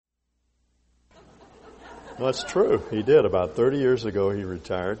Well, it's true. He did. About 30 years ago he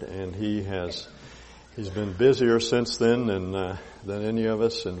retired, and he's been busier since then than any of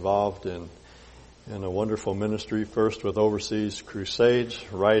us involved in a wonderful ministry, first with overseas crusades,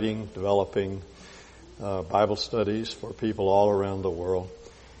 writing, developing Bible studies for people all around the world.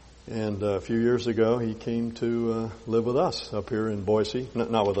 And a few years ago he came to live with us up here in Boise.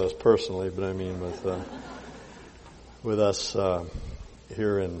 Not with us personally, but I mean with us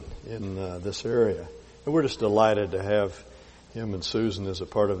here in this area. And we're just delighted to have him and Susan as a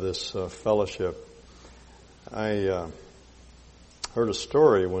part of this fellowship. I heard a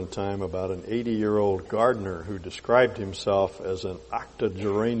story one time about an 80-year-old gardener who described himself as an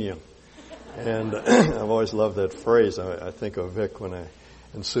octogeranium. And I've always loved that phrase. I think of Vic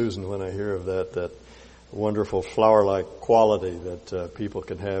and Susan when I hear of that wonderful flower-like quality that people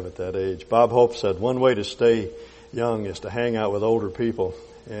can have at that age. Bob Hope said one way to stay young is to hang out with older people.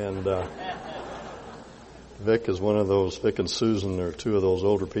 And Vic is one of those. Vic and Susan are two of those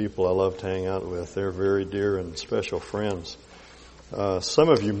older people I love to hang out with. They're very dear and special friends. Some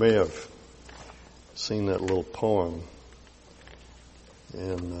of you may have seen that little poem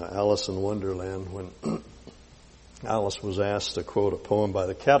in Alice in Wonderland when Alice was asked to quote a poem by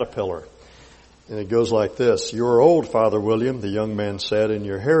the caterpillar. And it goes like this: "You are old, Father William," the young man said, "and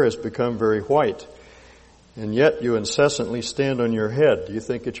your hair has become very white. And yet you incessantly stand on your head. Do you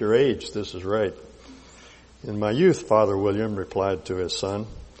think at your age this is right?" "In my youth," Father William replied to his son,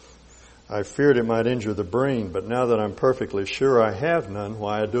 "I feared it might injure the brain, but now that I'm perfectly sure I have none,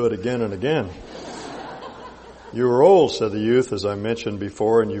 why, I do it again and again." "You are old," said the youth, "as I mentioned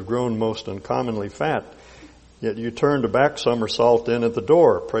before, and you've grown most uncommonly fat. Yet you turned a back somersault in at the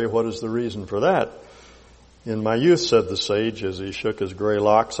door. Pray, what is the reason for that?" "In my youth," said the sage, as he shook his gray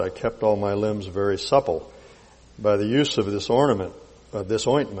locks, "I kept all my limbs very supple. By the use of this ointment,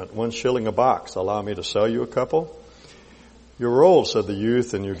 1 shilling a box. Allow me to sell you a couple?" "You are old," said the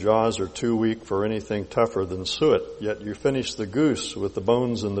youth, "and your jaws are too weak for anything tougher than suet. Yet you finished the goose with the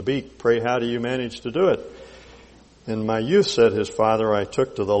bones and the beak. Pray, how do you manage to do it?" "In my youth," said his father, "I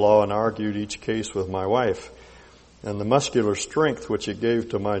took to the law and argued each case with my wife. And the muscular strength which it gave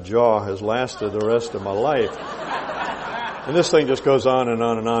to my jaw has lasted the rest of my life." And this thing just goes on and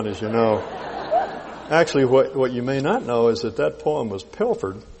on and on, as you know. Actually, what you may not know is that poem was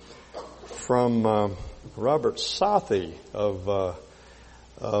pilfered from Robert Southey of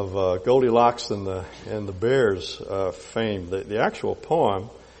Goldilocks and the Bears fame. The actual poem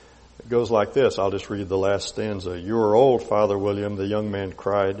goes like this. I'll just read the last stanza. "You are old, Father William," the young man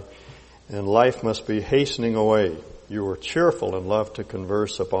cried, "and life must be hastening away. You are cheerful and love to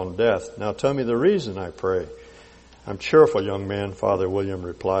converse upon death. Now tell me the reason, I pray." "I'm cheerful, young man," Father William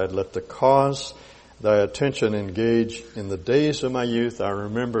replied. "Let the cause thy attention engage. In the days of my youth I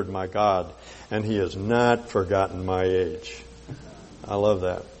remembered my God, and he has not forgotten my age." I love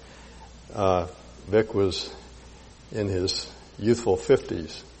that. Vic was in his youthful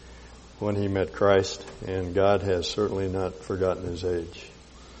 50s when he met Christ, and God has certainly not forgotten his age.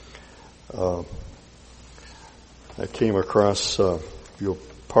 I came across, you'll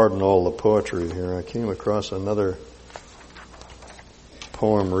pardon all the poetry here, I came across another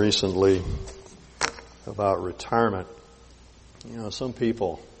poem recently about retirement. You know, some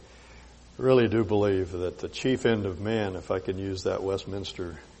people really do believe that the chief end of man, if I can use that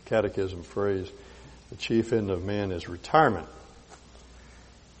Westminster Catechism phrase, the chief end of man is retirement.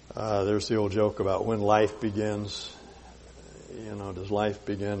 There's the old joke about when life begins. You know, does life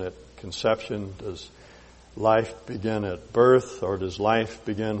begin at conception? Does life begin at birth? Or does life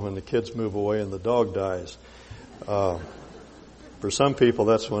begin when the kids move away and the dog dies? For some people,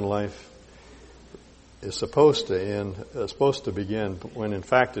 that's when life is supposed to begin, when in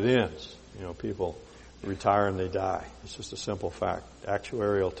fact it ends. You know, people retire and they die. It's just a simple fact.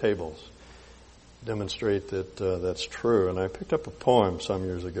 Actuarial tables demonstrate that that's true. And I picked up a poem some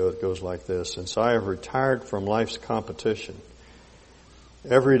years ago that goes like this: "Since I have retired from life's competition,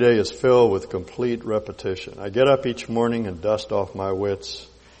 every day is filled with complete repetition. I get up each morning and dust off my wits,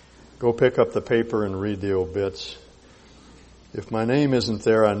 go pick up the paper and read the obits. If my name isn't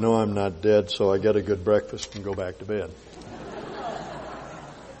there, I know I'm not dead, so I get a good breakfast and go back to bed."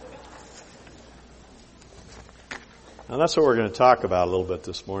 Now that's what we're going to talk about a little bit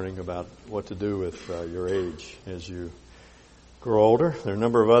this morning, about what to do with your age as you grow older. There are a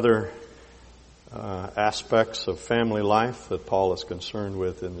number of other aspects of family life that Paul is concerned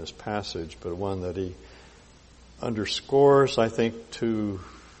with in this passage, but one that he underscores, I think, to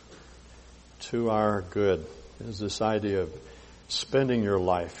our good is this idea of spending your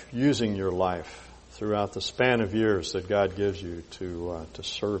life, using your life throughout the span of years that God gives you to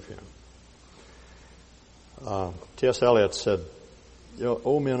serve Him. T.S. Eliot said,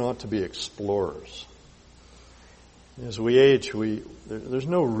 old men ought to be explorers. As we age, there's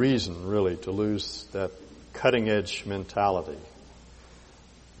no reason really to lose that cutting-edge mentality,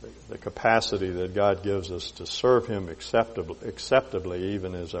 the capacity that God gives us to serve Him acceptably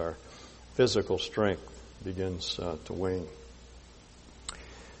even as our physical strength begins to wane.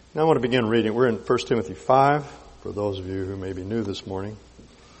 Now I want to begin reading. We're in 1 Timothy 5, for those of you who may be new this morning.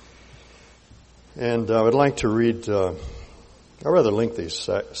 And I would like to read a rather lengthy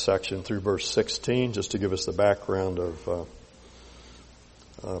section through verse 16, just to give us the background of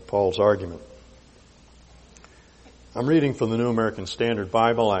Paul's argument. I'm reading from the New American Standard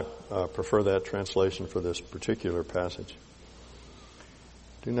Bible. I prefer that translation for this particular passage.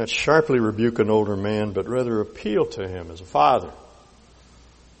 Do not sharply rebuke an older man, but rather appeal to him as a father.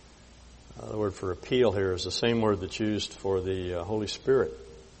 The word for appeal here is the same word that's used for the Holy Spirit.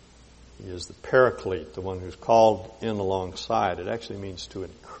 He is the paraclete, the one who's called in alongside. It actually means to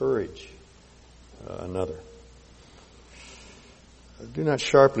encourage another. Do not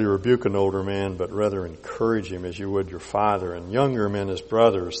sharply rebuke an older man, but rather encourage him as you would your father, and younger men as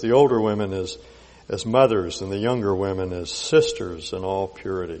brothers, the older women as mothers, and the younger women as sisters in all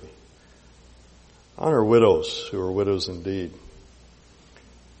purity. Honor widows who are widows indeed.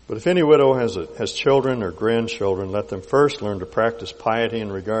 But if any widow has children or grandchildren, let them first learn to practice piety in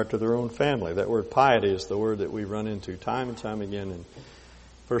regard to their own family. That word piety is the word that we run into time and time again in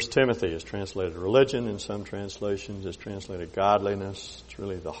 1 Timothy. Is translated religion in some translations. It's translated godliness. It's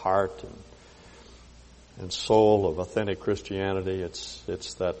really the heart and soul of authentic Christianity.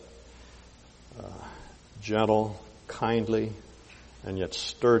 It's that gentle, kindly, and yet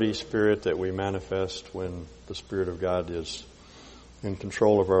sturdy spirit that we manifest when the Spirit of God is in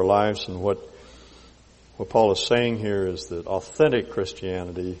control of our lives. And what Paul is saying here is that authentic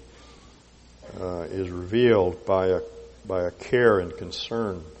Christianity is revealed by a care and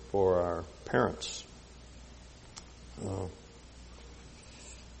concern for our parents,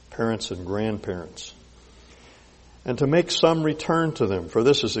 parents and grandparents, and to make some return to them, for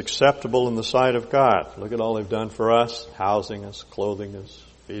this is acceptable in the sight of God. Look at all they've done for us, housing us, clothing us,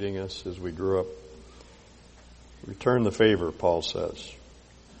 feeding us as we grew up. Return the favor, Paul says.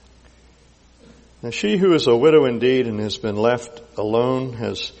 Now she who is a widow indeed and has been left alone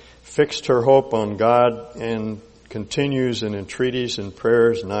has fixed her hope on God and continues in entreaties and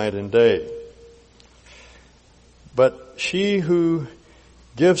prayers night and day. But she who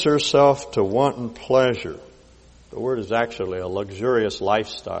gives herself to wanton pleasure, the word is actually a luxurious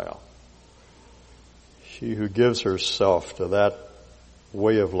lifestyle. She who gives herself to that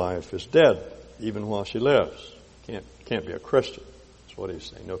way of life is dead, even while she lives. Can't be a Christian. That's what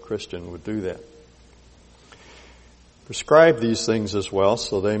he's saying. No Christian would do that. Prescribe these things as well,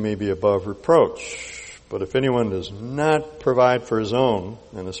 so they may be above reproach. But if anyone does not provide for his own,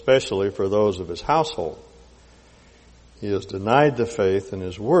 and especially for those of his household, he has denied the faith and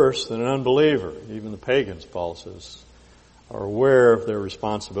is worse than an unbeliever. Even the pagans, Paul says, are aware of their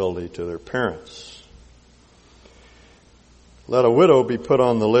responsibility to their parents. Let a widow be put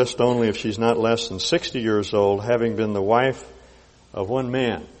on the list only if she's not less than 60 years old, having been the wife of one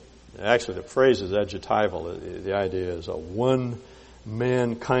man. Actually, the phrase is adjectival. The idea is a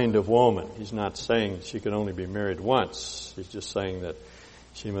one-man kind of woman. He's not saying she can only be married once. He's just saying that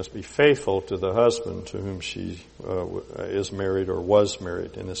she must be faithful to the husband to whom she is married or was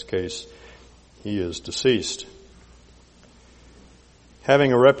married. In this case, he is deceased.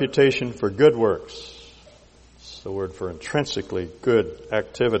 Having a reputation for good works. It's the word for intrinsically good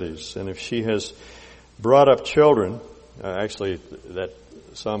activities. And if she has brought up children, actually that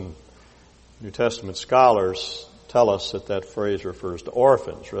some New Testament scholars tell us that phrase refers to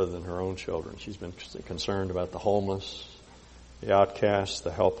orphans rather than her own children. She's been concerned about the homeless, the outcast,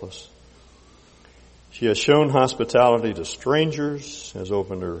 the helpless. She has shown hospitality to strangers, has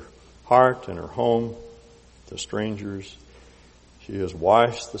opened her heart and her home to strangers. She has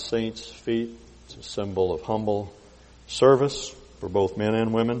washed the saints' feet. It's a symbol of humble service for both men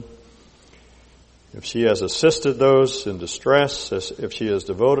and women. If she has assisted those in distress, if she has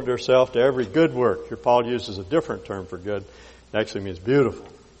devoted herself to every good work. Here Paul uses a different term for good. It actually means beautiful.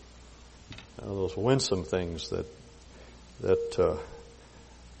 Those winsome things that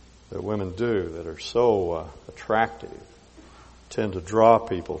women do that are so attractive tend to draw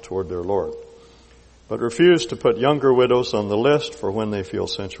people toward their Lord. But refuse to put younger widows on the list, for when they feel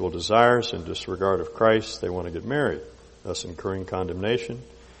sensual desires in disregard of Christ, they want to get married, thus incurring condemnation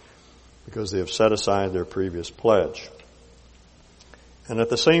because they have set aside their previous pledge. And at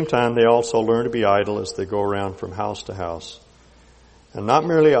the same time, they also learn to be idle as they go around from house to house, And not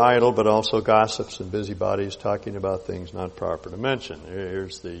merely idle, but also gossips and busybodies, talking about things not proper to mention.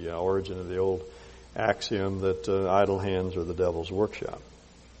 Here's the origin of the old axiom that idle hands are the devil's workshop.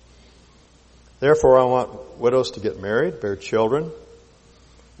 Therefore, I want widows to get married, bear children,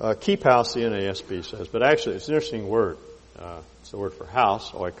 keep house, the NASB says. But actually, it's an interesting word. It's the word for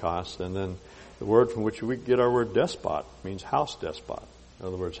house, oikos, and then the word from which we get our word despot means house despot. In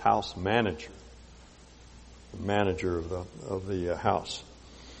other words, house manager. The manager of the house.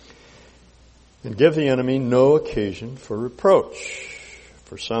 And give the enemy no occasion for reproach,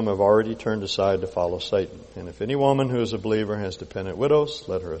 for some have already turned aside to follow Satan. And if any woman who is a believer has dependent widows,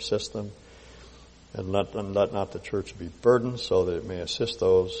 let her assist them, and let not the church be burdened, so that it may assist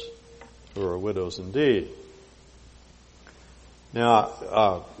those who are widows indeed.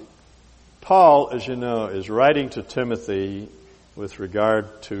 Now, Paul, as you know, is writing to Timothy with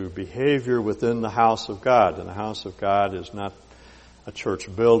regard to behavior within the house of God. And the house of God is not a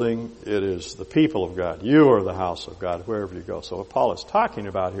church building. It is the people of God. You are the house of God wherever you go. So what Paul is talking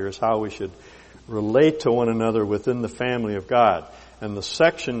about here is how we should relate to one another within the family of God. And the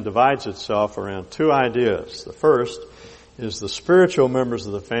section divides itself around two ideas. The first is the spiritual members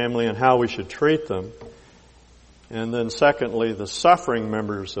of the family and how we should treat them. And then secondly, the suffering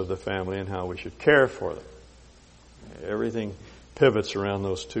members of the family and how we should care for them. Everything pivots around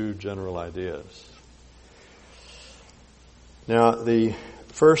those two general ideas. Now, the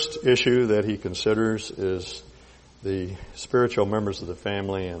first issue that he considers is the spiritual members of the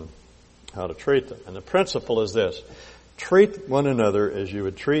family and how to treat them. And the principle is this: treat one another as you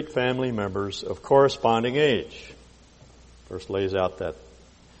would treat family members of corresponding age. First lays out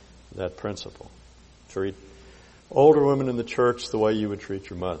that principle. Treat older women in the church the way you would treat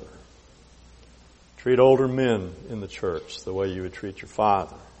your mother. Treat older men in the church the way you would treat your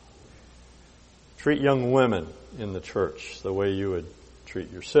father. Treat young women in the church the way you would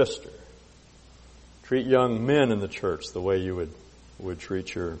treat your sister. Treat young men in the church the way you would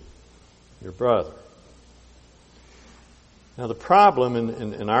treat your brother. Now the problem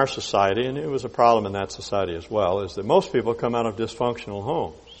in our society, and it was a problem in that society as well, is that most people come out of dysfunctional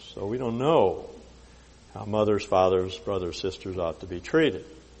homes. So we don't know how mothers, fathers, brothers, sisters ought to be treated.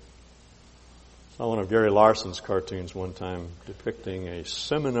 I saw one of Gary Larson's cartoons one time depicting a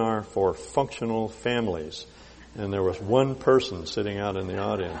seminar for functional families, and there was one person sitting out in the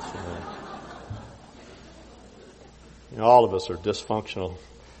audience. All of us are dysfunctional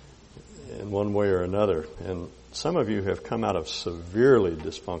in one way or another, and some of you have come out of severely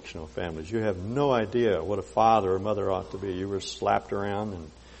dysfunctional families. You have no idea what a father or mother ought to be. You were slapped around and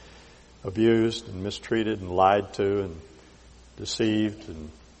abused and mistreated and lied to and deceived, and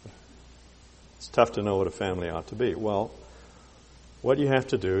it's tough to know what a family ought to be. Well, what you have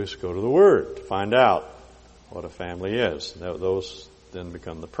to do is go to the Word to find out what a family is. Those then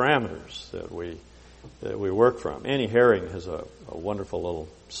become the parameters that we work from. Annie Herring has a wonderful little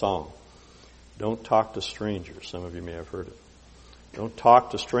song. Don't talk to strangers. Some of you may have heard it. Don't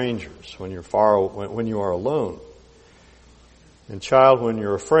talk to strangers when you are alone. And child, when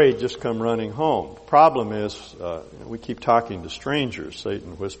you're afraid, just come running home. The problem is, we keep talking to strangers.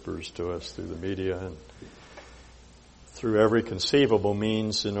 Satan whispers to us through the media and through every conceivable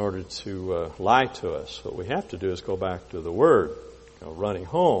means in order to lie to us. What we have to do is go back to the Word, running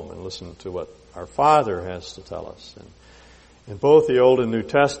home and listen to what our Father has to tell us. And in both the Old and New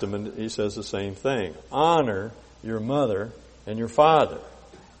Testament, he says the same thing. Honor your mother and your father.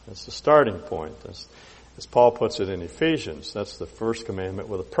 That's the starting point. As Paul puts it in Ephesians, that's the first commandment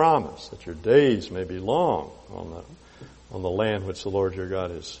with a promise, that your days may be long on the land which the Lord your God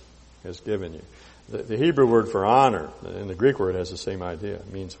has given you. The Hebrew word for honor, and the Greek word has the same idea.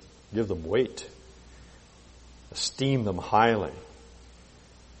 It means give them weight, esteem them highly,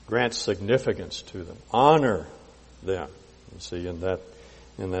 grant significance to them, honor them. You see, in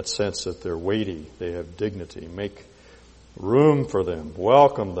that sense that they're weighty, they have dignity. Make room for them,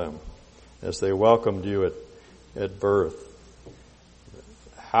 welcome them as they welcomed you at birth.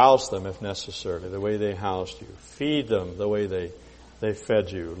 House them if necessary, the way they housed you. Feed them the way they fed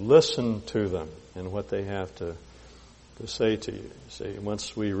you. Listen to them and what they have to say to you. See,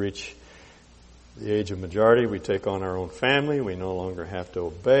 once we reach the age of majority, we take on our own family. We no longer have to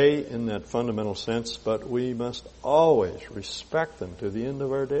obey in that fundamental sense, but we must always respect them to the end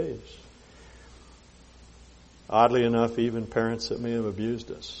of our days. Oddly enough, even parents that may have abused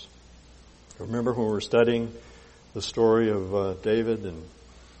us. Remember when we were studying the story of David and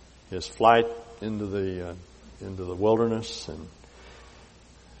his flight into the wilderness, and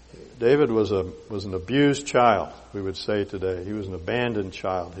David was an abused child, we would say today. He was an abandoned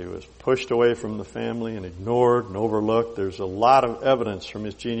child. He was pushed away from the family and ignored and overlooked. There's a lot of evidence from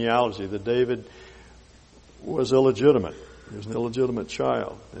his genealogy that David was illegitimate. He was an illegitimate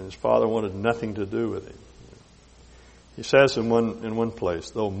child, and his father wanted nothing to do with him. He says in one place,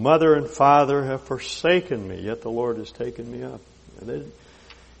 though mother and father have forsaken me, yet the Lord has taken me up.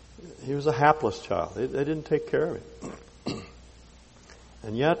 He was a hapless child. They didn't take care of him.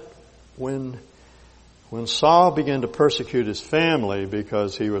 And yet, when Saul began to persecute his family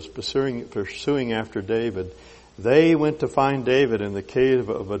because he was pursuing after David, they went to find David in the cave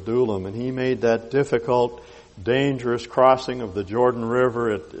of Adullam, and he made that difficult, dangerous crossing of the Jordan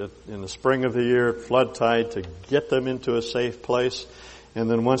River in the spring of the year at flood tide to get them into a safe place. And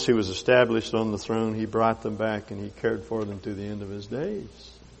then once he was established on the throne, he brought them back and he cared for them to the end of his days.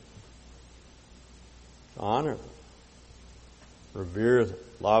 Honor them. Revere them.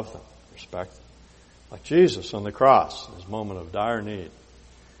 Love them. Respect them. Like Jesus on the cross in his moment of dire need.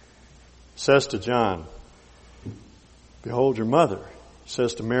 Says to John, behold your mother. He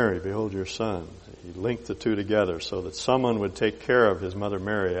says to Mary, behold your son. He linked the two together so that someone would take care of his mother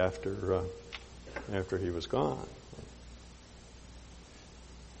Mary after he was gone.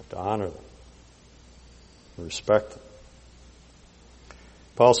 You have to honor them. Respect them.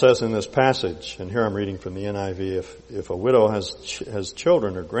 Paul says in this passage, and here I'm reading from the NIV, if a widow has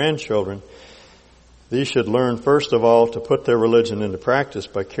children or grandchildren, these should learn first of all to put their religion into practice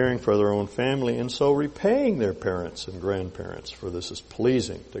by caring for their own family and so repaying their parents and grandparents, for this is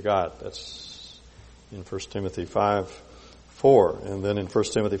pleasing to God. That's in 1 Timothy 5:4, and then in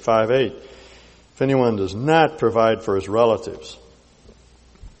 1 Timothy 5:8. If anyone does not provide for his relatives,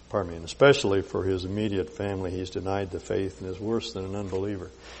 and especially for his immediate family, he's denied the faith and is worse than an unbeliever.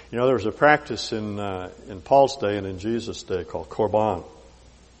 You know, there was a practice in Paul's day and in Jesus' day called korban.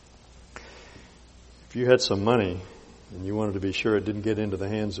 If you had some money and you wanted to be sure it didn't get into the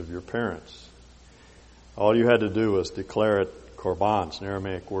hands of your parents, all you had to do was declare it korban. It's an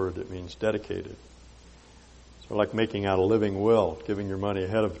Aramaic word that means dedicated. It's like making out a living will, giving your money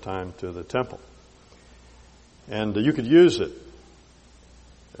ahead of time to the temple. And you could use it.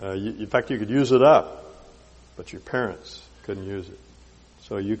 In fact, you could use it up, but your parents couldn't use it.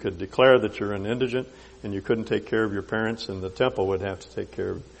 So you could declare that you're an indigent and you couldn't take care of your parents, and the temple would have to take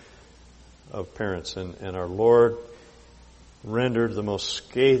care of parents. And our Lord rendered the most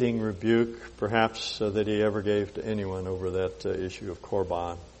scathing rebuke, perhaps, that he ever gave to anyone over that issue of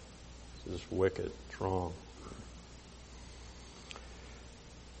korban. This is wicked. It's wrong.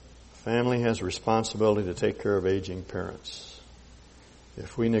 Family has a responsibility to take care of aging parents.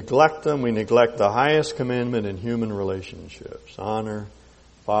 If we neglect them, we neglect the highest commandment in human relationships. Honor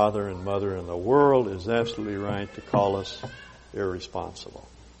father and mother, and the world is absolutely right to call us irresponsible.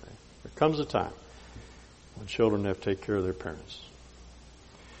 Okay? There comes a time when children have to take care of their parents.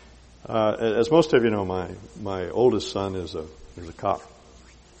 As most of you know, my oldest son is a cop.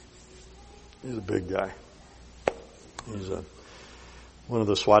 He's a big guy. He's one of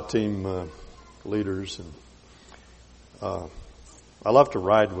the SWAT team leaders, and I love to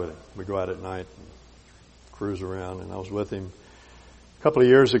ride with him. We go out at night and cruise around, and I was with him a couple of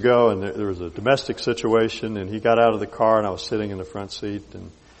years ago, and there was a domestic situation, and he got out of the car, and I was sitting in the front seat, and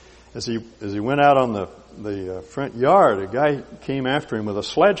as he went out on the front yard, a guy came after him with a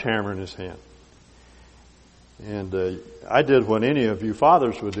sledgehammer in his hand. And I did what any of you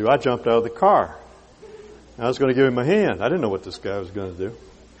fathers would do. I jumped out of the car. I was going to give him a hand. I didn't know what this guy was going to do.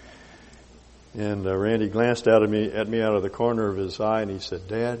 And Randy glanced at me out of the corner of his eye, and he said,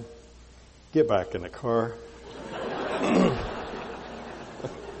 "Dad, get back in the car."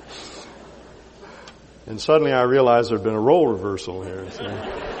 And suddenly I realized there had been a role reversal here. So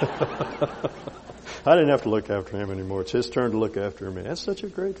I didn't have to look after him anymore. It's his turn to look after me. That's such a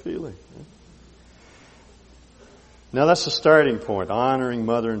great feeling. Now that's the starting point, honoring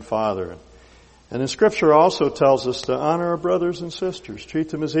mother and father. And in Scripture also tells us to honor our brothers and sisters, treat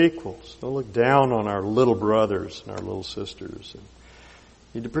them as equals. Don't look down on our little brothers and our little sisters. And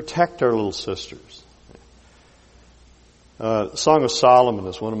need to protect our little sisters. Song of Solomon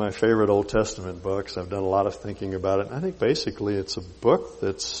is one of my favorite Old Testament books. I've done a lot of thinking about it. I think basically it's a book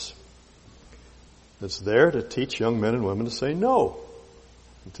that's there to teach young men and women to say no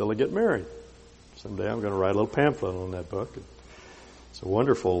until they get married. Someday I'm going to write a little pamphlet on that book. It's a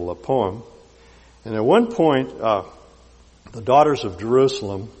wonderful poem. And at one point, the daughters of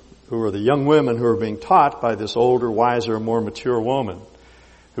Jerusalem, who are the young women who are being taught by this older, wiser, more mature woman,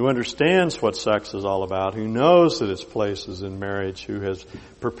 who understands what sex is all about, who knows that its place is in marriage, who has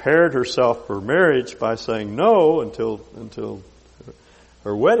prepared herself for marriage by saying no until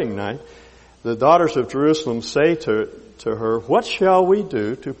her wedding night, the daughters of Jerusalem say to her, "What shall we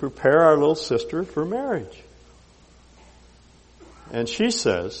do to prepare our little sister for marriage?" And she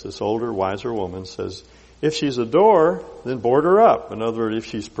says, this older, wiser woman says, if she's a door, then board her up. In other words, if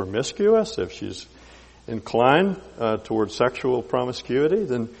she's promiscuous, if she's inclined toward sexual promiscuity,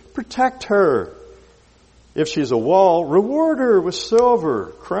 then protect her. If she's a wall, reward her with silver,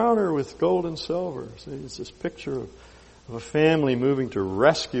 crown her with gold and silver. See, it's this picture of a family moving to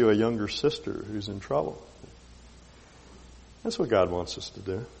rescue a younger sister who's in trouble. That's what God wants us to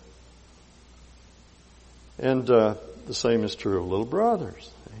do. And the same is true of little brothers.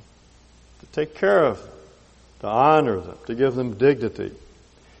 To take care of them, to honor them, to give them dignity,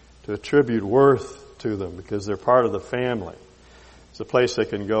 to attribute worth to them because they're part of the family. It's a place they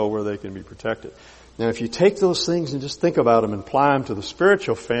can go where they can be protected. Now, if you take those things and just think about them and apply them to the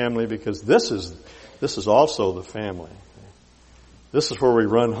spiritual family, because this is also the family. This is where we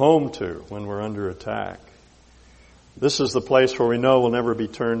run home to when we're under attack. This is the place where we know we'll never be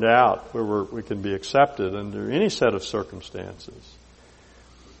turned out, where we can be accepted under any set of circumstances.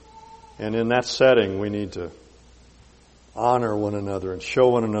 And in that setting, we need to honor one another and show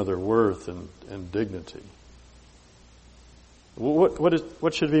one another worth and dignity.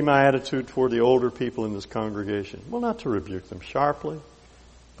 What should be my attitude toward the older people in this congregation? Well, not to rebuke them sharply,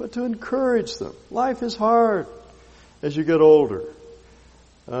 but to encourage them. Life is hard as you get older.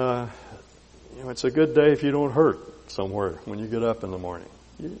 It's a good day if you don't hurt somewhere when you get up in the morning.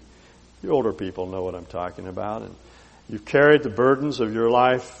 You older people know what I'm talking about, and you've carried the burdens of your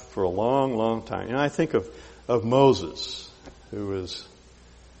life for a long, long time. I think of Moses, who was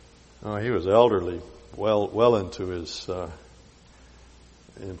he was elderly, well into his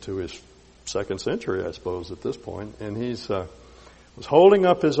second century, I suppose, at this point, and he's was holding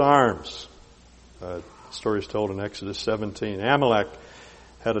up his arms. The story is told in Exodus 17. Amalek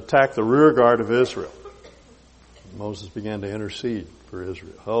had attacked the rear guard of Israel. Moses began to intercede for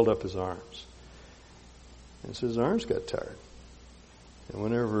Israel, held up his arms. And so his arms got tired. And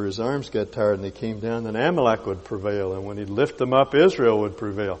whenever his arms got tired and they came down, then Amalek would prevail. And when he'd lift them up, Israel would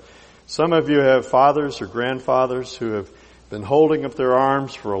prevail. Some of you have fathers or grandfathers who have been holding up their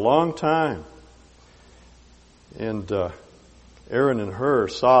arms for a long time. And Aaron and Hur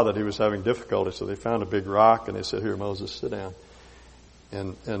saw that he was having difficulty, so they found a big rock and they said, "Here, Moses, sit down."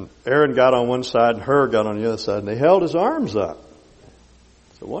 And Aaron got on one side and Hur got on the other side, and they held his arms up.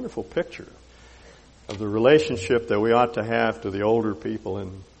 It's a wonderful picture of the relationship that we ought to have to the older people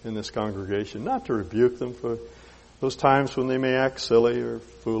in this congregation. Not to rebuke them for those times when they may act silly or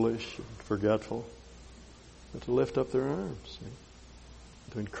foolish and forgetful, but to lift up their arms,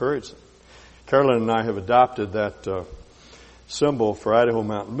 to encourage them. Carolyn and I have adopted that symbol for Idaho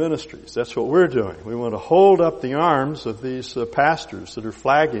Mountain Ministries. That's what we're doing. We want to hold up the arms of these pastors that are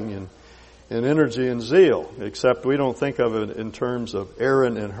flagging in energy and zeal, except we don't think of it in terms of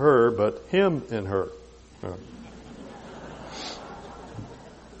Aaron and Hur, but him and her.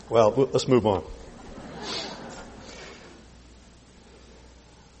 Well, let's move on.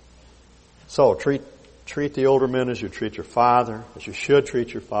 So, treat the older men as you treat your father, as you should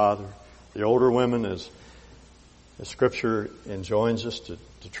treat your father. The older women as Scripture enjoins us to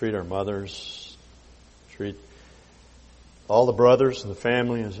treat our mothers, treat all the brothers in the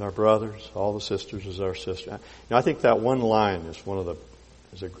family as our brothers, all the sisters as our sisters. I think that one line is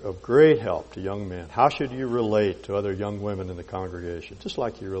of great help to young men. How should you relate to other young women in the congregation? Just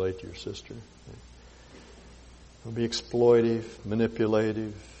like you relate to your sister. Don't be exploitive,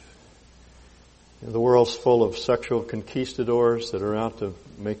 manipulative. The world's full of sexual conquistadors that are out to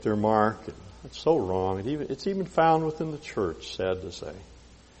make their mark. It's so wrong. It's even found within the church, sad to say.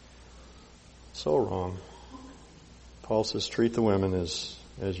 So wrong. Paul says, treat the women as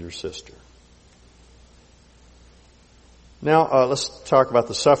your sister. Now, let's talk about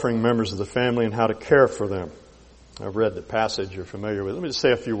the suffering members of the family and how to care for them. I've read the passage you're familiar with. Let me just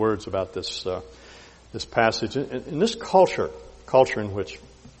say a few words about this passage. In this culture in which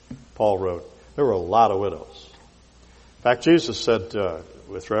Paul wrote, there were a lot of widows. In fact, Jesus said,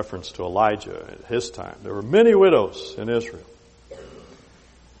 with reference to Elijah at his time, there were many widows in Israel.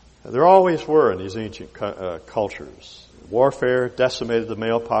 There always were in these ancient cultures. Warfare decimated the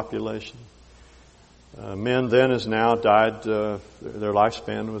male population. Men then as now died, their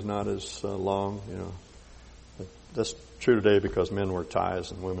lifespan was not as long, That's true today because men wear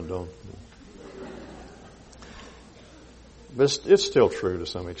ties and women don't. But it's still true to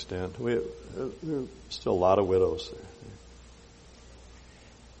some extent. There's still a lot of widows there.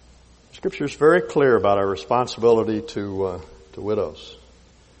 Scripture is very clear about our responsibility to widows.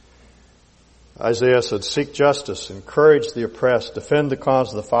 Isaiah said, seek justice, encourage the oppressed, defend the cause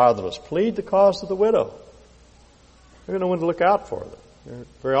of the fatherless, plead the cause of the widow. There's no one to look out for them. They're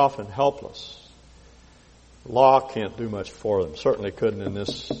very often helpless. Law can't do much for them. Certainly couldn't in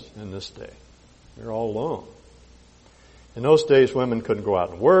this day. They're all alone. In those days, women couldn't go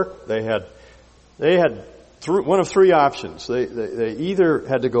out and work. They had one of three options. They either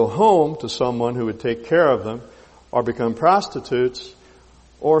had to go home to someone who would take care of them, or become prostitutes,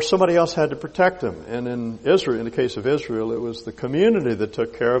 or somebody else had to protect them. And in Israel, in the case of Israel, it was the community that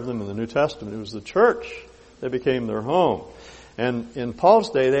took care of them. In the New Testament, it was the church that became their home. And in Paul's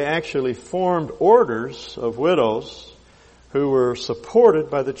day, they actually formed orders of widows who were supported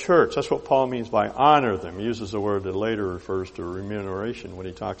by the church. That's what Paul means by honor them. He uses a word that later refers to remuneration when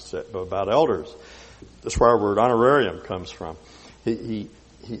he talks about elders. That's where our word honorarium comes from. They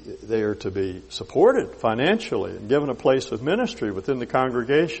are to be supported financially and given a place of ministry within the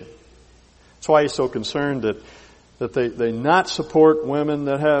congregation. That's why he's so concerned that they not support women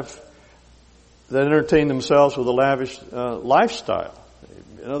that entertain themselves with a lavish lifestyle.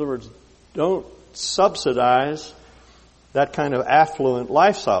 In other words, don't subsidize that kind of affluent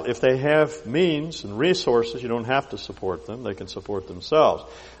lifestyle. If they have means and resources, you don't have to support them. They can support themselves.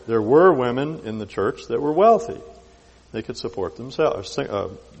 There were women in the church that were wealthy. They could support themselves.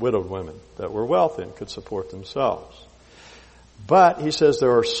 Widowed women that were wealthy and could support themselves. But he says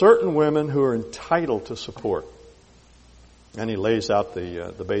there are certain women who are entitled to support. And he lays out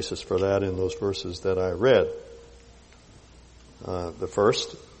the basis for that in those verses that I read. The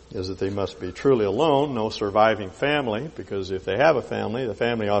first is that they must be truly alone, no surviving family, because if they have a family, the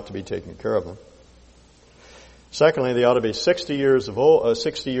family ought to be taking care of them. Secondly, they ought to be 60 years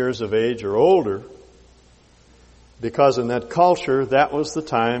of age or older, because in that culture, that was the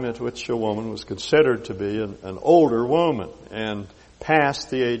time at which a woman was considered to be an older woman and past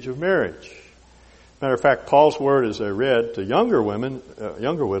the age of marriage. Matter of fact, Paul's word, as I read, to younger women,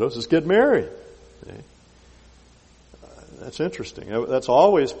 younger widows, is get married. Okay? That's interesting. That's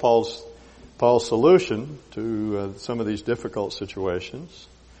always Paul's solution to some of these difficult situations.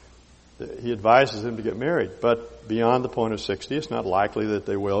 He advises them to get married, but beyond the point of 60, it's not likely that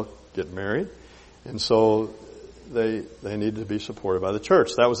they will get married, and so they needed to be supported by the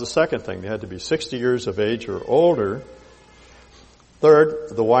church. That was the second thing. They had to be 60 years of age or older.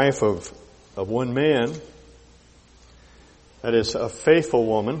 Third, the wife of one man, that is a faithful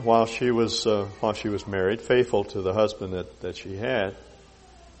woman while she was married, faithful to the husband that she had.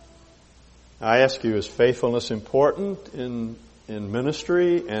 I ask you, is faithfulness important in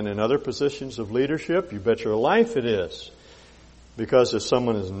ministry and in other positions of leadership? You bet your life it is. Because if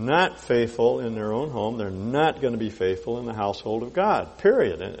someone is not faithful in their own home, they're not going to be faithful in the household of God,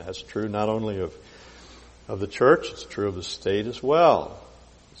 period. And that's true not only of the church, it's true of the state as well.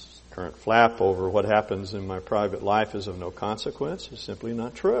 This current flap over what happens in my private life is of no consequence is simply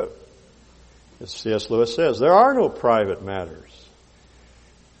not true. As C.S. Lewis says, there are no private matters.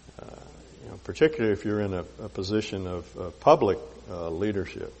 Particularly if you're in a position of public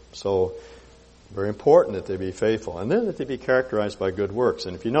leadership. So, very important that they be faithful, and then that they be characterized by good works.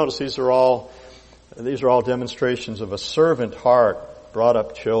 And if you notice, these are all demonstrations of a servant heart. Brought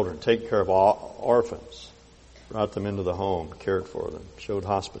up children, taken care of orphans, brought them into the home, cared for them, showed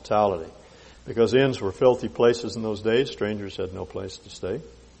hospitality. Because inns were filthy places in those days, strangers had no place to stay.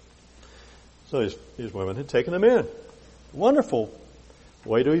 So these women had taken them in. Wonderful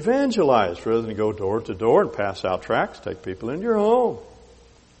way to evangelize, rather than go door to door and pass out tracts. Take people into your home.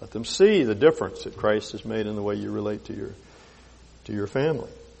 Let them see the difference that Christ has made in the way you relate to your family.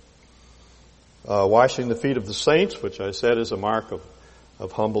 Washing the feet of the saints, which I said is a mark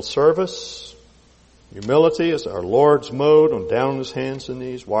of humble service. Humility is our Lord's mode, on down on his hands and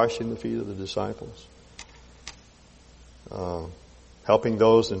knees, washing the feet of the disciples. Helping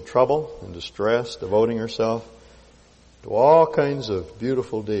those in trouble and distress, devoting herself to all kinds of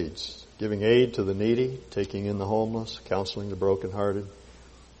beautiful deeds. Giving aid to the needy, taking in the homeless, counseling the brokenhearted,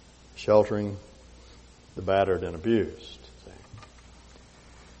 sheltering the battered and abused.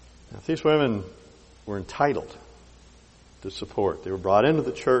 Now, if these women were entitled to support, they were brought into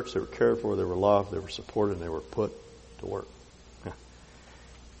the church, they were cared for, they were loved, they were supported, and they were put to work. They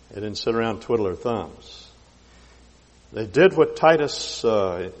didn't sit around and twiddle their thumbs. They did what Titus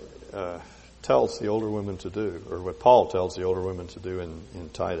tells the older women to do, or what Paul tells the older women to do in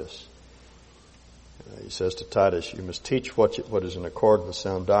Titus. He says to Titus, you must teach what is in accord with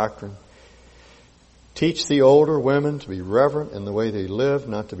sound doctrine. Teach the older women to be reverent in the way they live,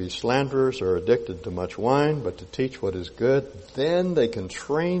 not to be slanderers or addicted to much wine, but to teach what is good. Then they can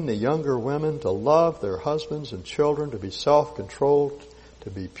train the younger women to love their husbands and children, to be self-controlled, to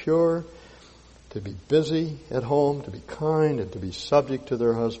be pure. to be busy at home, to be kind, and to be subject to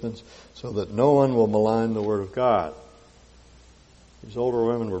their husbands, so that no one will malign the Word of God. These older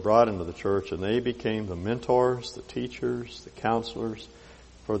women were brought into the church, and they became the mentors, the teachers, the counselors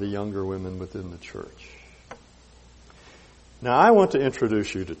for the younger women within the church. Now, I want to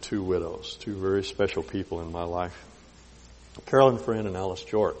introduce you to two widows, two very special people in my life, Carolyn Friend and Alice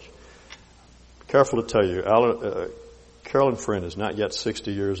George. Careful to tell you, Carolyn Friend is not yet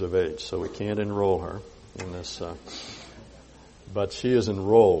 60 years of age, so we can't enroll her in this. But she is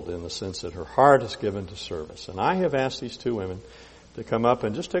enrolled in the sense that her heart is given to service. And I have asked these two women to come up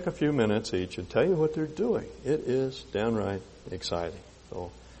and just take a few minutes each and tell you what they're doing. It is downright exciting.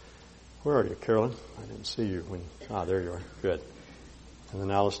 So, where are you, Carolyn? I didn't see you when. There you are. Good. And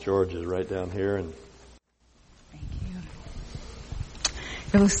then Alice George is right down here. And thank you.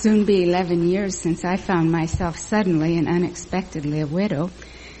 It will soon be 11 years since I found myself suddenly and unexpectedly a widow.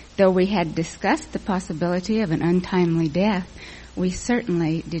 Though we had discussed the possibility of an untimely death, we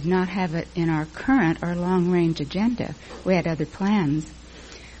certainly did not have it in our current or long-range agenda. We had other plans.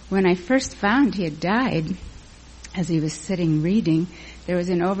 When I first found he had died, as he was sitting reading, there was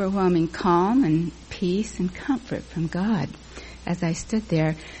an overwhelming calm and peace and comfort from God. As I stood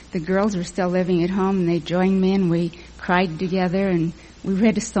there, the girls were still living at home, and they joined me, and we cried together, and we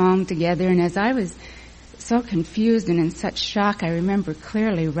read a psalm together. And as I was so confused and in such shock, I remember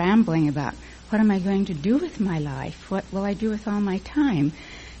clearly rambling about, what am I going to do with my life? What will I do with all my time?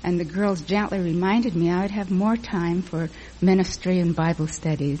 And the girls gently reminded me I would have more time for ministry and Bible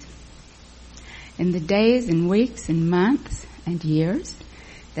studies. In the days and weeks and months and years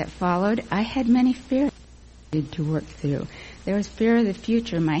that followed, I had many fears to work through. There was fear of the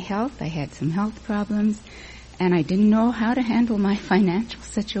future, my health. I had some health problems, and I didn't know how to handle my financial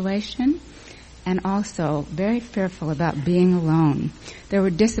situation, and also very fearful about being alone. There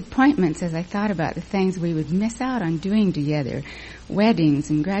were disappointments as I thought about the things we would miss out on doing together, weddings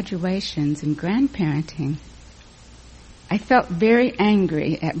and graduations and grandparenting. I felt very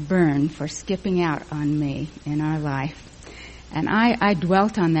angry at Bern for skipping out on me in our life. And I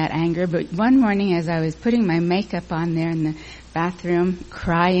dwelt on that anger, but one morning as I was putting my makeup on there in the bathroom,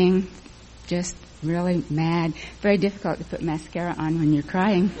 crying, just really mad, very difficult to put mascara on when you're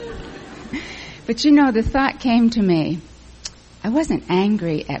crying. But you know, the thought came to me, I wasn't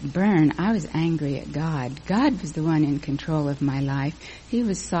angry at Bern, I was angry at God. God was the one in control of my life. He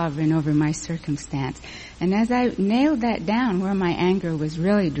was sovereign over my circumstance. And as I nailed that down where my anger was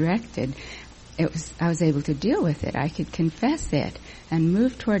really directed, I was able to deal with it. I could confess it and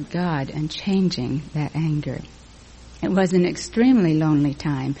move toward God and changing that anger. It was an extremely lonely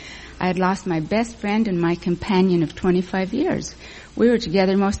time. I had lost my best friend and my companion of 25 years. We were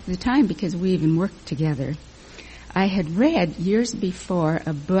together most of the time because we even worked together. I had read years before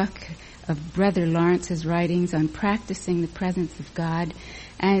a book of Brother Lawrence's writings on practicing the presence of God,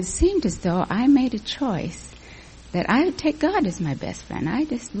 and it seemed as though I made a choice that I would take God as my best friend.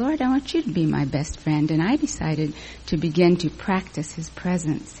 Lord, I want you to be my best friend, and I decided to begin to practice His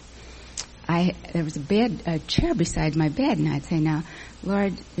presence. There was a chair beside my bed, and I'd say, now,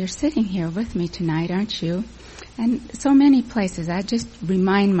 Lord, you're sitting here with me tonight, aren't you? And so many places, I just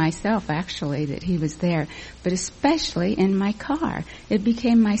remind myself, actually, that He was there, but especially in my car. It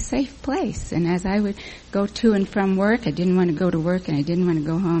became my safe place. And as I would go to and from work, I didn't want to go to work, and I didn't want to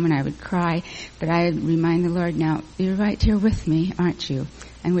go home, and I would cry, but I would remind the Lord, now, you're right here with me, aren't you?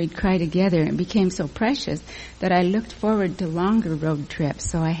 And we'd cry together, and it became so precious that I looked forward to longer road trips,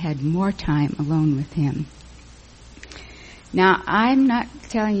 so I had more time alone with Him. Now, I'm not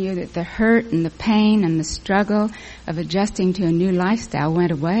telling you that the hurt and the pain and the struggle of adjusting to a new lifestyle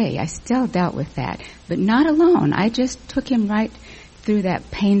went away. I still dealt with that, but not alone. I just took Him right through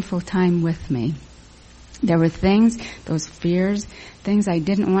that painful time with me. There were things, those fears, things I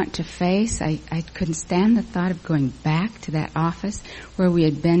didn't want to face. I couldn't stand the thought of going back to that office where we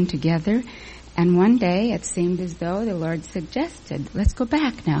had been together. And one day it seemed as though the Lord suggested, let's go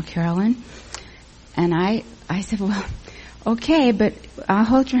back now, Carolyn. And I said, well, okay, but I'll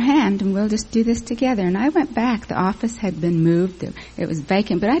hold your hand and we'll just do this together. And I went back. The office had been moved. It was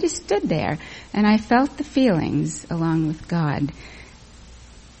vacant, but I just stood there and I felt the feelings along with God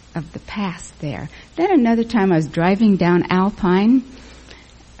of the past there. Then another time I was driving down Alpine.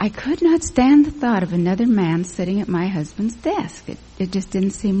 I could not stand the thought of another man sitting at my husband's desk. It just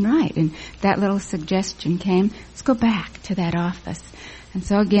didn't seem right. And that little suggestion came, let's go back to that office. And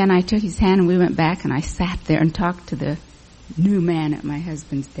so again I took his hand and we went back and I sat there and talked to the new man at my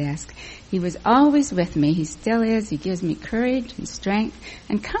husband's desk. He was always with me. He still is. He gives me courage and strength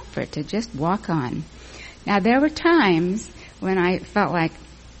and comfort to just walk on. Now there were times when I felt like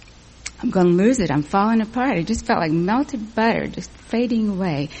I'm going to lose it. I'm falling apart. It just felt like melted butter, just fading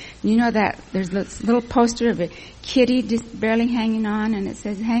away. You know that there's this little poster of a kitty just barely hanging on, and it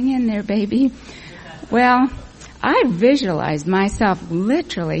says, "Hang in there, baby." Well, I visualized myself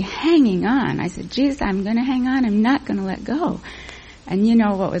literally hanging on. I said, "Jesus, I'm going to hang on. I'm not going to let go." And you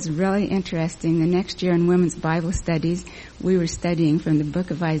know what was really interesting? The next year in women's Bible studies, we were studying from the book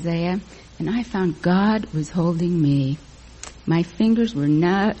of Isaiah, and I found God was holding me. My fingers were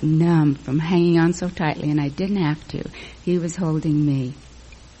not numb from hanging on so tightly, and I didn't have to. He was holding me.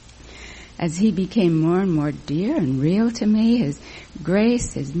 As he became more and more dear and real to me, his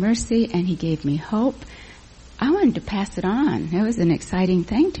grace, his mercy, and he gave me hope, I wanted to pass it on. It was an exciting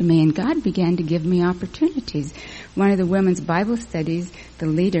thing to me, and God began to give me opportunities. One of the women's Bible studies, the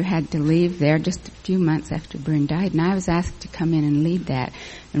leader had to leave there just a few months after Bern died, and I was asked to come in and lead that.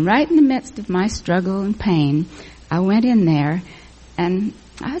 And right in the midst of my struggle and pain, I went in there, and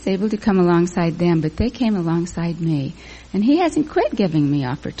I was able to come alongside them, but they came alongside me. And he hasn't quit giving me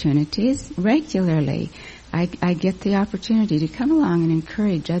opportunities regularly. I get the opportunity to come along and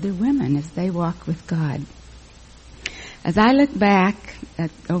encourage other women as they walk with God. As I look back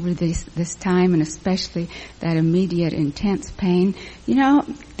over this time, and especially that immediate intense pain, you know,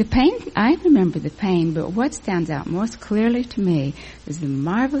 the pain, I remember the pain, but what stands out most clearly to me is the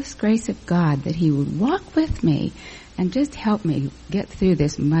marvelous grace of God that he would walk with me and just help me get through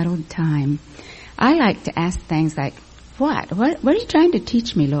this muddled time. I like to ask things like, what are you trying to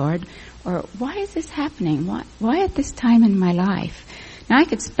teach me, Lord? Or why is this happening? Why at this time in my life? Now, I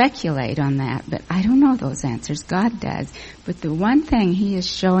could speculate on that, but I don't know those answers. God does. But the one thing he is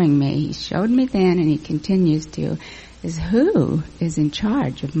showing me, he showed me then and he continues to, is who is in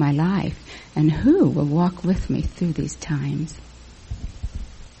charge of my life and who will walk with me through these times.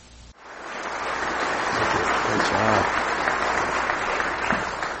 Good job.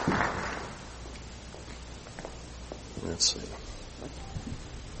 Let's see.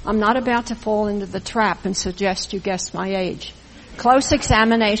 I'm not about to fall into the trap and suggest you guess my age. Close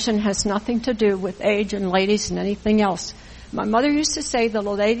examination has nothing to do with age and ladies and anything else. My mother used to say the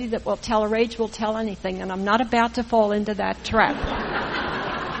lady that will tell her age will tell anything, and I'm not about to fall into that trap.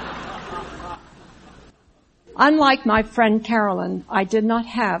 Unlike my friend Carolyn, I did not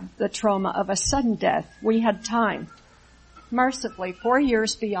have the trauma of a sudden death. We had time. Mercifully, 4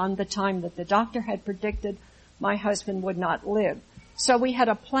 years beyond the time that the doctor had predicted my husband would not live. So we had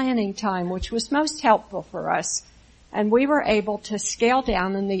a planning time, which was most helpful for us. And we were able to scale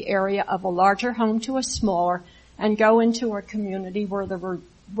down in the area of a larger home to a smaller and go into a community where there were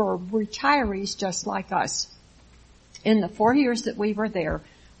retirees just like us. In the 4 years that we were there,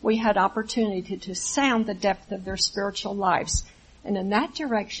 we had opportunity to sound the depth of their spiritual lives. And in that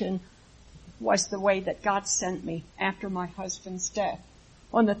direction was the way that God sent me after my husband's death.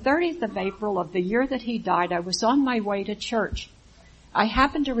 On the 30th of April of the year that he died, I was on my way to church. I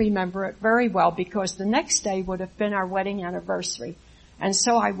happen to remember it very well because the next day would have been our wedding anniversary. And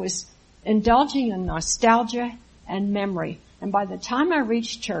so I was indulging in nostalgia and memory. And by the time I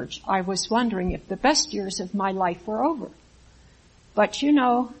reached church, I was wondering if the best years of my life were over. But you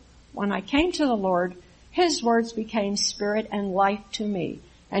know, when I came to the Lord, his words became spirit and life to me.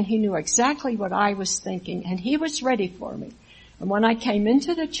 And he knew exactly what I was thinking, and he was ready for me. And when I came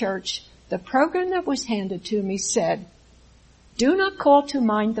into the church, the program that was handed to me said, "Do not call to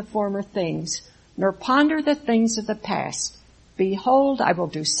mind the former things, nor ponder the things of the past. Behold, I will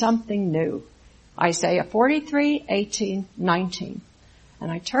do something new." Isaiah 43:18-19.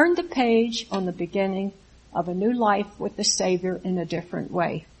 And I turned the page on the beginning of a new life with the Savior in a different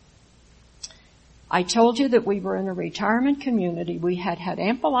way. I told you that we were in a retirement community. We had had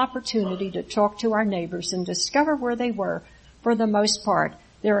ample opportunity to talk to our neighbors and discover where they were. For the most part,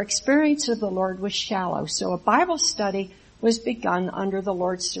 their experience of the Lord was shallow. So a Bible study was begun under the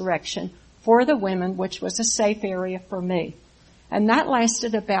Lord's direction for the women, which was a safe area for me. And that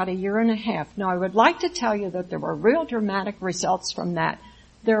lasted about a year and a half. Now, I would like to tell you that there were real dramatic results from that.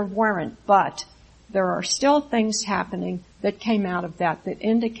 There weren't, but there are still things happening that came out of that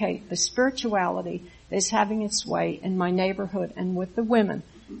indicate the spirituality is having its way in my neighborhood and with the women.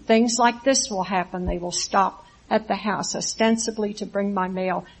 Things like this will happen. They will stop at the house ostensibly to bring my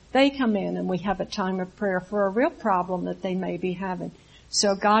mail. They come in and we have a time of prayer for a real problem that they may be having.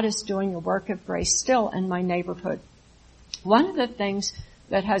 So God is doing a work of grace still in my neighborhood. One of the things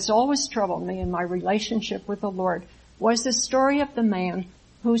that has always troubled me in my relationship with the Lord was the story of the man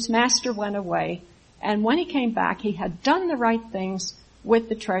whose master went away. And when he came back, he had done the right things with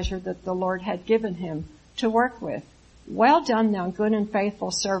the treasure that the Lord had given him to work with. "Well done, thou good and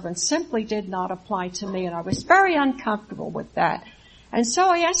faithful servant," simply did not apply to me, and I was very uncomfortable with that. And so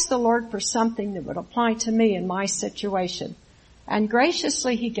I asked the Lord for something that would apply to me in my situation. And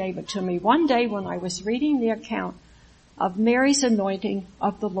graciously He gave it to me one day when I was reading the account of Mary's anointing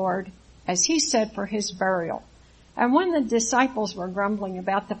of the Lord, as He said, for His burial. And when the disciples were grumbling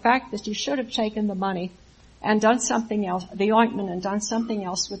about the fact that she should have taken the money and done something else, the ointment, and done something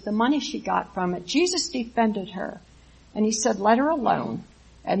else with the money she got from it, Jesus defended her. And He said, let her alone.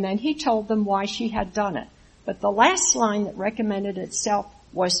 And then He told them why she had done it. But the last line that recommended itself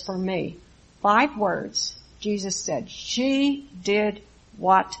was for me. 5 words. Jesus said, she did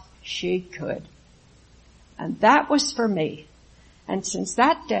what she could. And that was for me. And since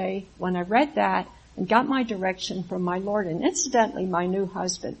that day, when I read that and got my direction from my Lord, and incidentally my new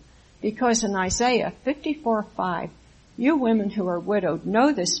husband, because in Isaiah 54:5, you women who are widowed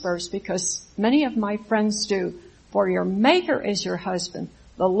know this verse because many of my friends do. For your Maker is your husband.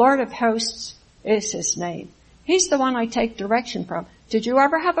 The Lord of hosts is His name. He's the one I take direction from. Did you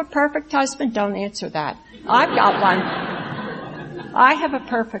ever have a perfect husband? Don't answer that. I've got one. I have a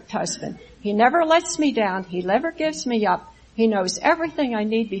perfect husband. He never lets me down. He never gives me up. He knows everything I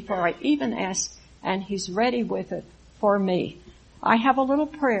need before I even ask, and He's ready with it for me. I have a little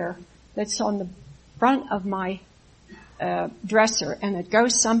prayer that's on the front of my dresser, and it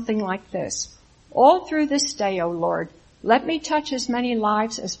goes something like this. All through this day, O Lord, let me touch as many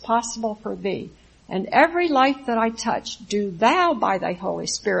lives as possible for Thee. And every life that I touch, do Thou by Thy Holy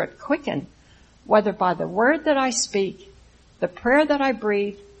Spirit quicken, whether by the word that I speak, the prayer that I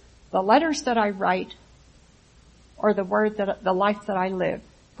breathe, the letters that I write, or the life that I live,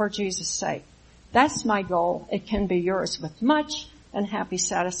 for Jesus' sake. That's my goal. It can be yours with much and happy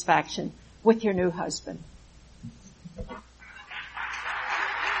satisfaction with your new husband.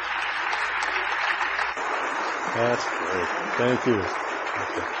 That's great. Thank you.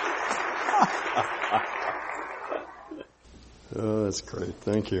 Oh, that's great.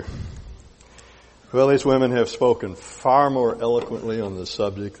 Thank you. Well, these women have spoken far more eloquently on the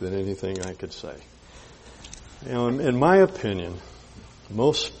subject than anything I could say. You know, in my opinion,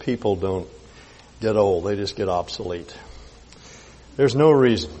 most people don't get old. They just get obsolete. There's no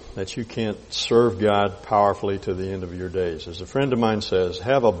reason that you can't serve God powerfully to the end of your days. As a friend of mine says,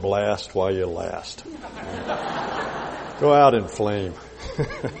 have a blast while you last. Go out in flame.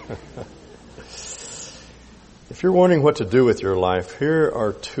 If you're wondering what to do with your life, here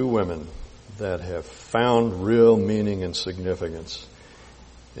are 2 women that have found real meaning and significance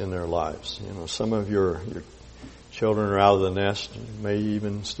in their lives. You know, some of your children are out of the nest. You may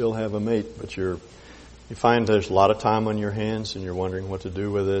even still have a mate, but you find there's a lot of time on your hands and you're wondering what to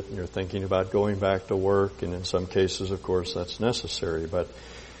do with it, and you're thinking about going back to work, and in some cases, of course, that's necessary. But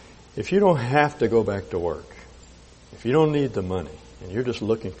if you don't have to go back to work, if you don't need the money, and you're just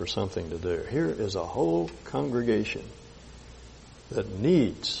looking for something to do, here is a whole congregation that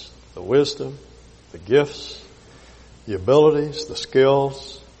needs the wisdom, the gifts, the abilities, the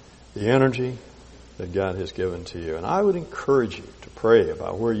skills, the energy that God has given to you. And I would encourage you to pray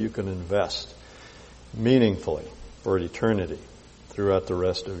about where you can invest meaningfully for eternity throughout the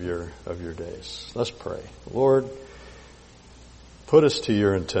rest of your days. Let's pray. Lord, put us to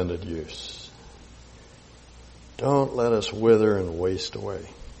your intended use. Don't let us wither and waste away.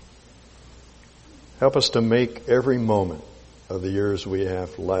 Help us to make every moment of the years we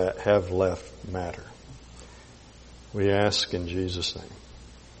have left matter. We ask in Jesus' name.